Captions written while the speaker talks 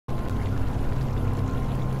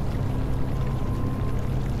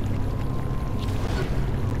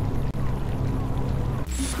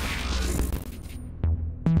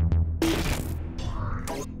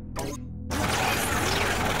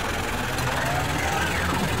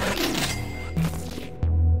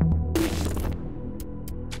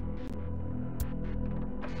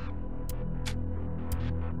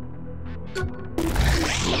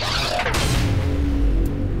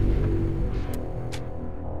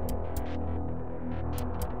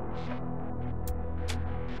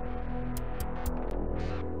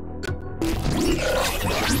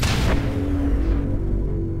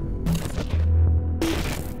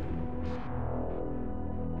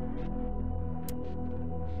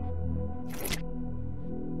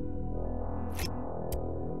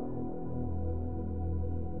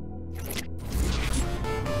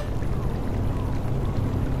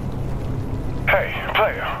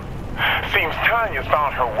Tanya's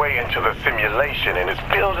found her way into the simulation and is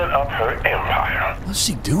building up her empire. How's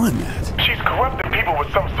she doing that? She's corrupting people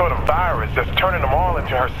with some sort of virus that's turning them all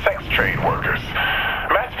into her sex trade workers.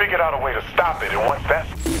 Matt's figured out a way to stop it, and once that's...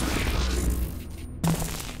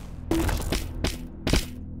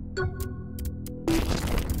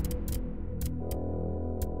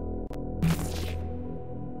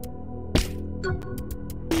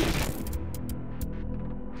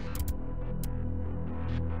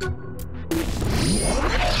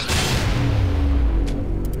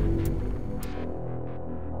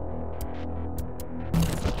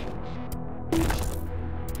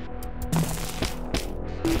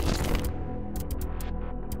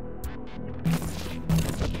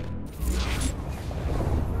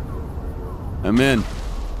 I'm in.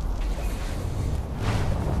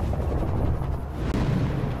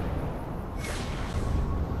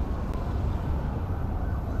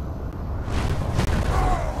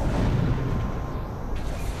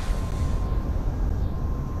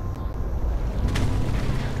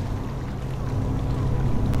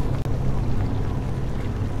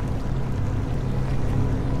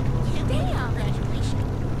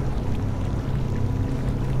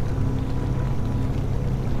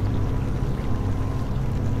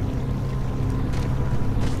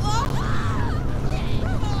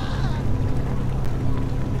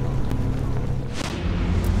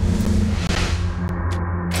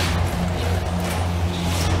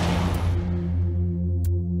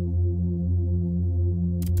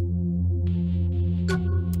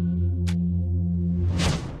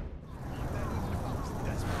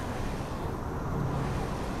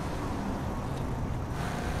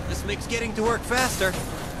 This makes getting to work faster.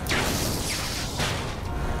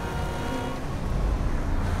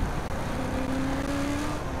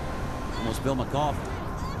 Almost spilled my coffee.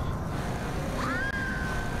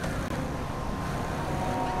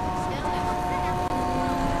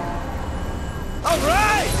 All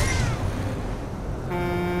right!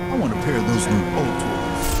 I want a pair of those new Octa-core.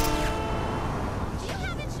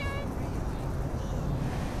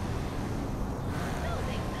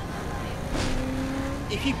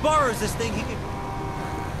 If he borrows this thing, he can...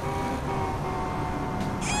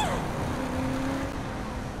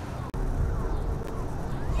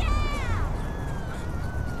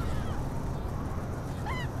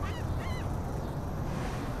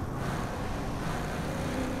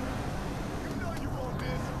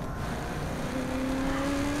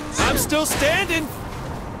 I'm still standing!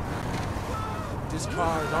 This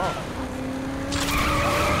car is off.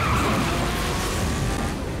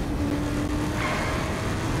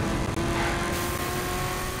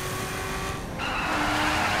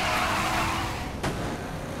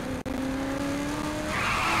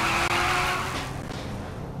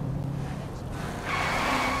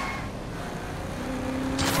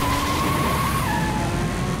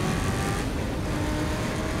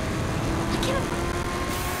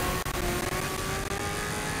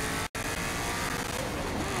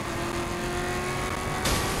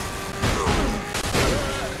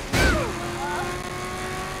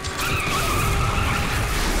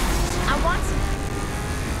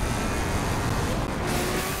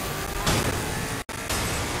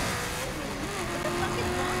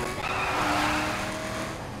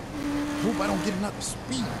 Hope I don't get another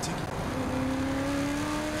speed ticket.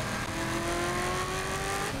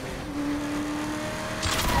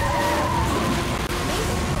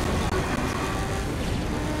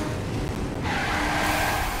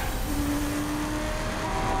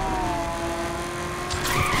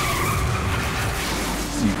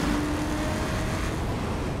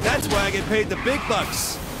 That's why I get paid the big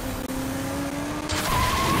bucks.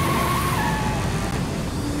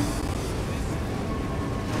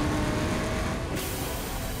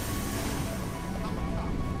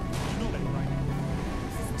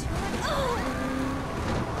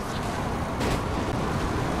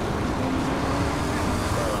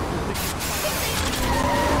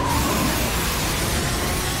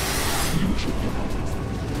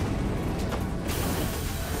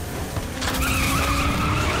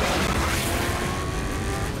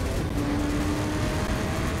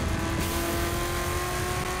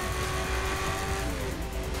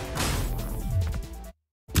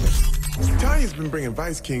 Tanya's been bringing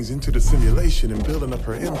Vice Kings into the simulation and building up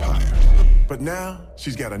her empire. But now,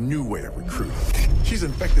 she's got a new way of recruiting. She's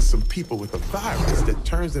infected some people with a virus that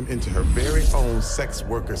turns them into her very own sex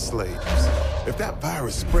worker slaves. If that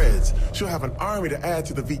virus spreads, she'll have an army to add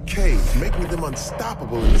to the VKs, making them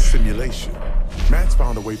unstoppable in the simulation. Matt's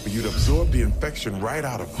found a way for you to absorb the infection right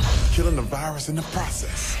out of her, killing the virus in the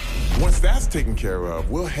process. Once that's taken care of,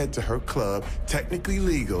 we'll head to her club, technically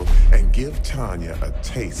legal, and give Tanya a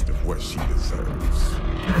taste of what she deserves.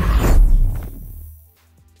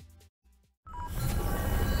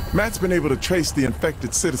 Matt's been able to trace the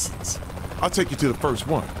infected citizens. I'll take you to the first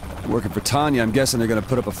one. Working for Tanya, I'm guessing they're gonna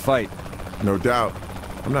put up a fight. No doubt.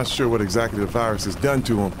 I'm not sure what exactly the virus has done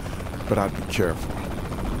to them, but I'd be careful.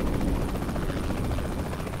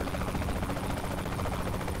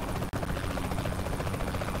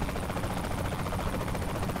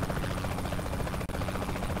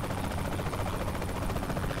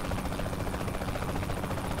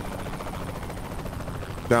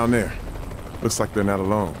 Down there. Looks like they're not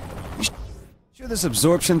alone. Sure this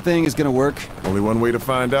absorption thing is gonna work? Only one way to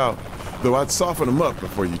find out. Though I'd soften them up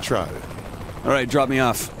before you tried it. Alright, drop me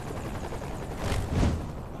off.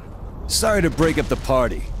 Sorry to break up the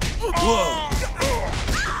party. Whoa!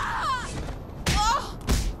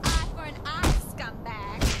 Eye for an eye,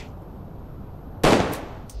 scumbag.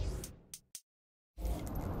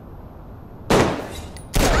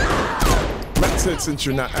 Matt said since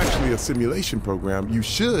you're not actually a simulation program, you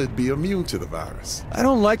should be immune to the virus. I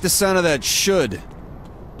don't like the sound of that should.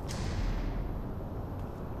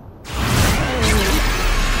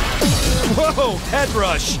 Whoa! Head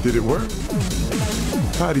rush! Did it work?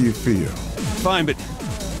 How do you feel? Fine, but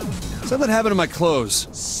something happened to my clothes.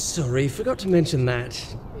 Sorry, forgot to mention that.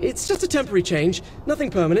 It's just a temporary change,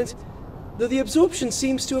 nothing permanent. Though the absorption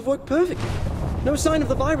seems to have worked perfectly. No sign of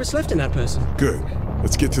the virus left in that person. Good.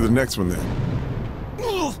 Let's get to the next one then.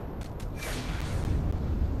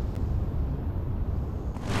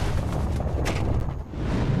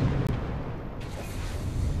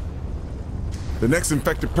 The next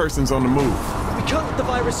infected person's on the move. We can't let the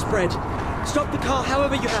virus spread. Stop the car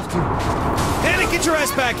however you have to. Hannah, get your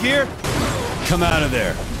ass back here! Come out of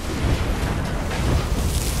there.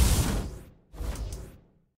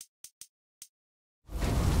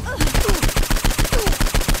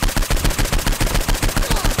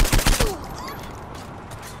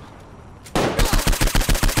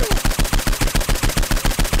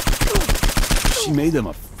 She made them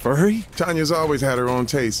a furry? Tanya's always had her own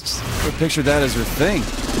tastes. I pictured that as her thing.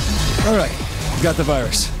 Alright, got the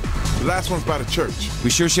virus. The last one's by the church. We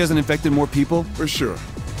sure she hasn't infected more people? For sure.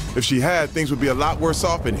 If she had, things would be a lot worse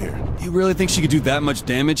off in here. You really think she could do that much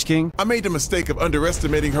damage, King? I made the mistake of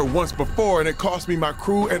underestimating her once before, and it cost me my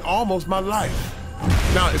crew and almost my life.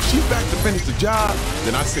 Now, if she's back to finish the job,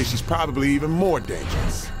 then I say she's probably even more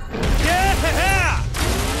dangerous. Yeah!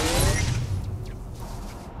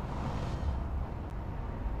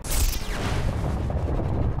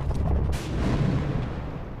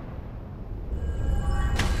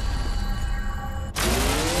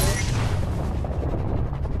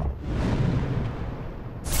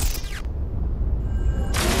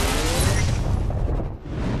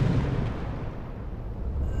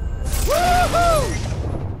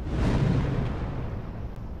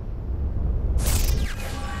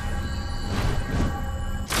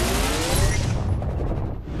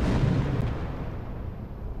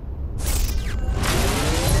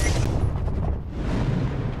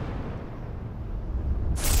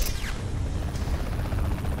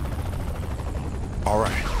 All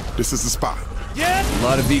right, this is the spot. Yeah! A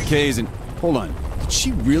lot of VKs and... Hold on. Did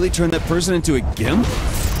she really turn that person into a gimp?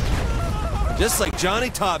 Just like Johnny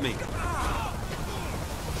taught me.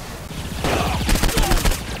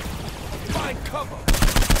 Find cover!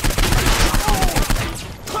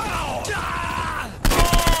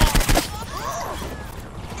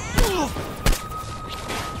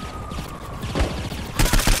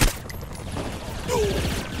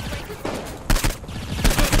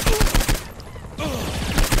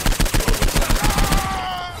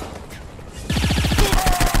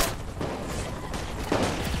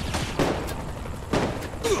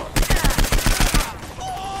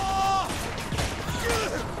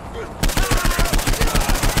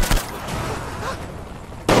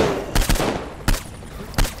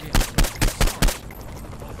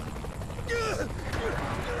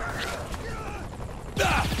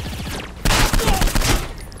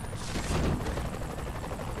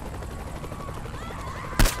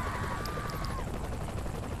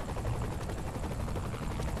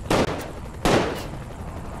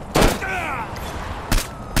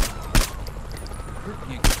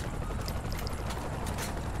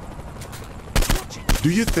 Do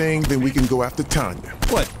your thing, then we can go after Tanya.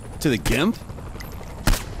 What? To the gimp?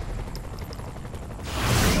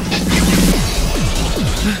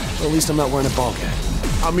 Well, at least I'm not wearing a ball cap.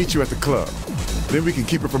 I'll meet you at the club. Then we can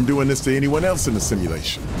keep her from doing this to anyone else in the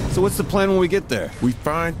simulation. So what's the plan when we get there? We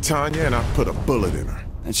find Tanya and I put a bullet in her.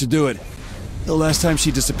 That should do it. The last time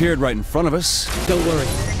she disappeared right in front of us. Don't worry.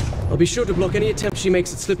 I'll be sure to block any attempt she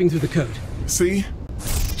makes at slipping through the code. See?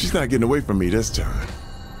 She's not getting away from me this time.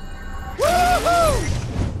 Woohoo!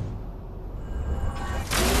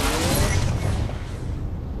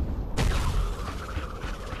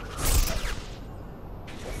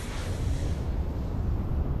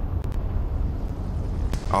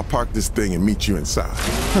 I'll park this thing and meet you inside.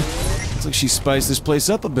 Looks like she spiced this place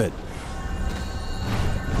up a bit.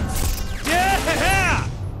 Yeah!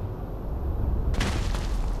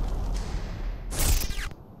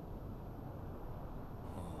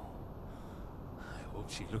 I hope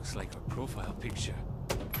she looks like her profile picture.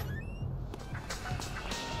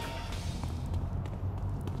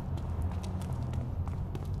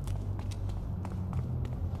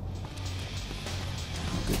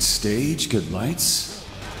 Good stage, good lights.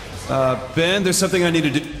 Ben, there's something I need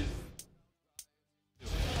to do.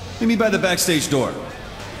 Meet me by the backstage door.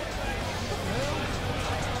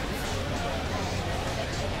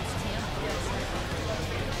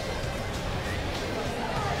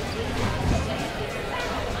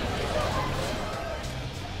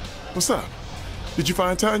 What's up? Did you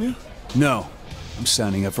find Tanya? No, I'm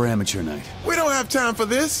signing up for amateur night. We don't have time for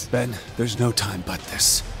this. Ben, there's no time but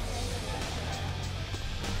this.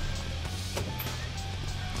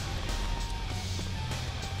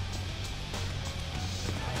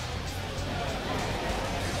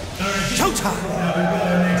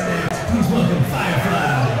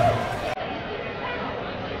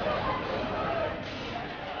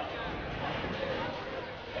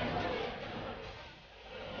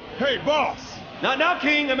 Hey, boss! Not now,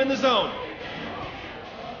 King. I'm in the zone.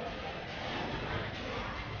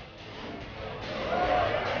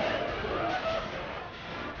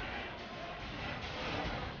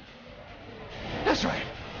 That's right.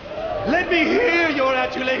 Let me hear your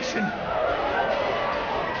adulation.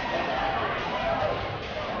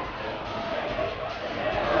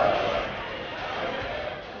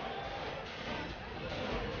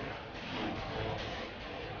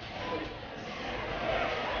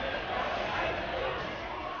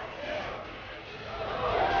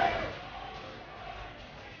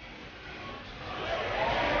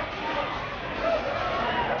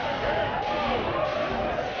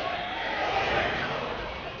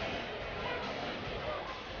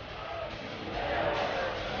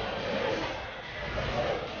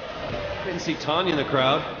 Didn't see Tanya in the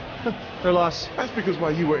crowd. Her loss. That's because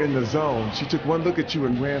while you were in the zone, she took one look at you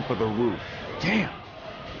and ran for the roof. Damn.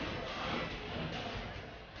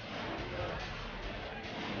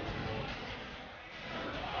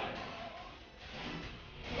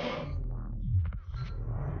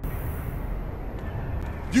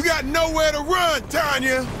 You got nowhere to run,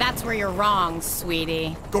 Tanya! That's where you're wrong,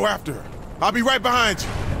 sweetie. Go after her. I'll be right behind you.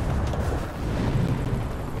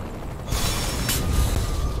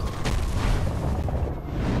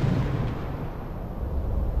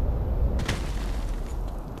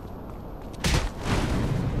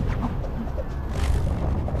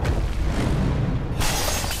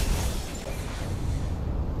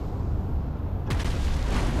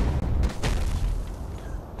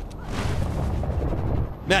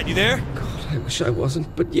 Matt, you there? God, I wish I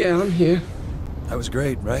wasn't, but yeah, I'm here. That was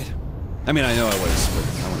great, right? I mean, I know I was, but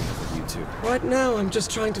I want to go with you too. Right now, I'm just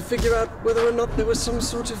trying to figure out whether or not there was some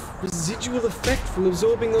sort of residual effect from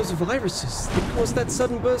absorbing those viruses that caused that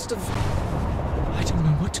sudden burst of... I don't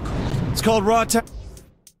know what to call it. It's called raw talent,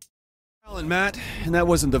 Matt. And that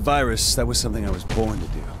wasn't the virus, that was something I was born to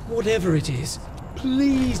do. Whatever it is,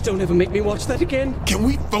 please don't ever make me watch that again. Can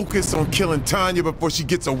we focus on killing Tanya before she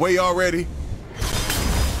gets away already?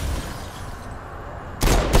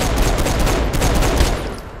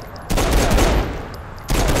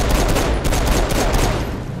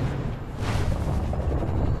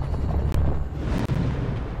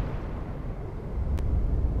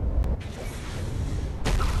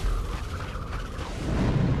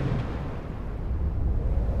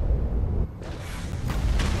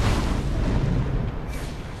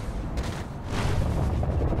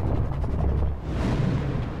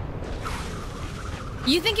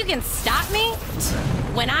 You think you can stop me?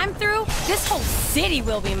 When I'm through, this whole city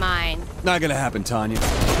will be mine. Not gonna happen, Tanya.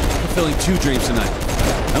 Fulfilling two dreams tonight.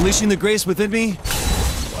 Unleashing the grace within me,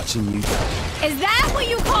 watching you die. Is that what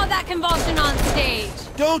you call that convulsion on stage?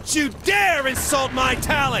 Don't you dare insult my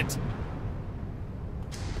talent!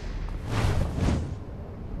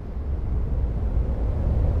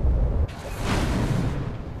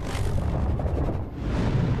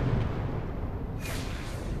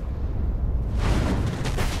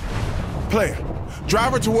 Player,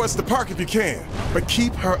 Drive her towards the park if you can, but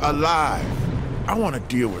keep her alive. I want to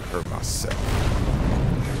deal with her myself.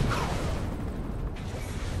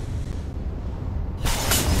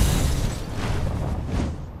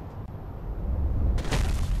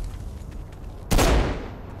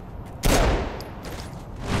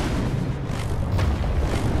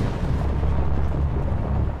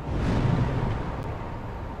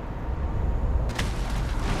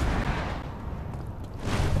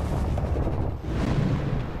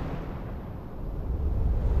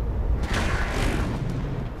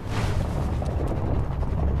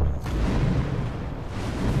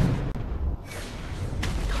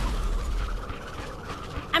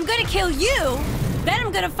 I'm gonna kill you, then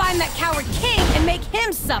I'm gonna find that coward king and make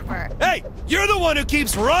him suffer. Hey, you're the one who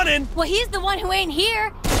keeps running! Well, he's the one who ain't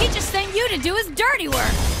here. He just sent you to do his dirty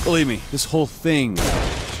work. Believe me, this whole thing...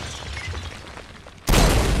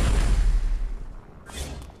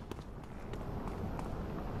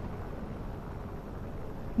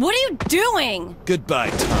 What are you doing? Goodbye,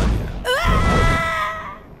 Tanya.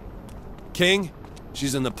 Ah! King,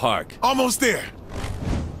 she's in the park. Almost there.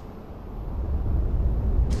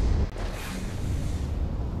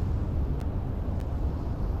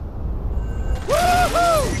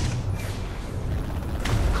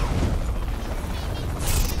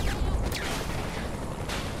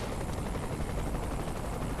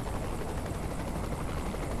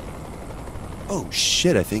 Oh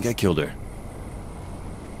shit, I think I killed her.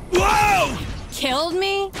 Whoa! Killed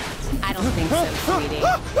me? I don't think so, sweetie.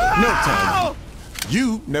 No, Tanya.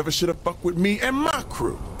 You never should have fucked with me and my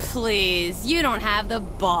crew. Please, you don't have the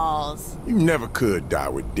balls. You never could die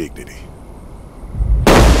with dignity.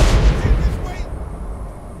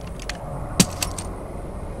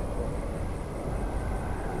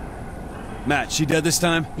 Matt, she dead this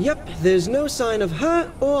time? Yep, there's no sign of her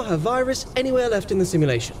or her virus anywhere left in the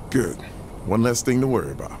simulation. Good. One less thing to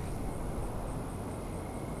worry about.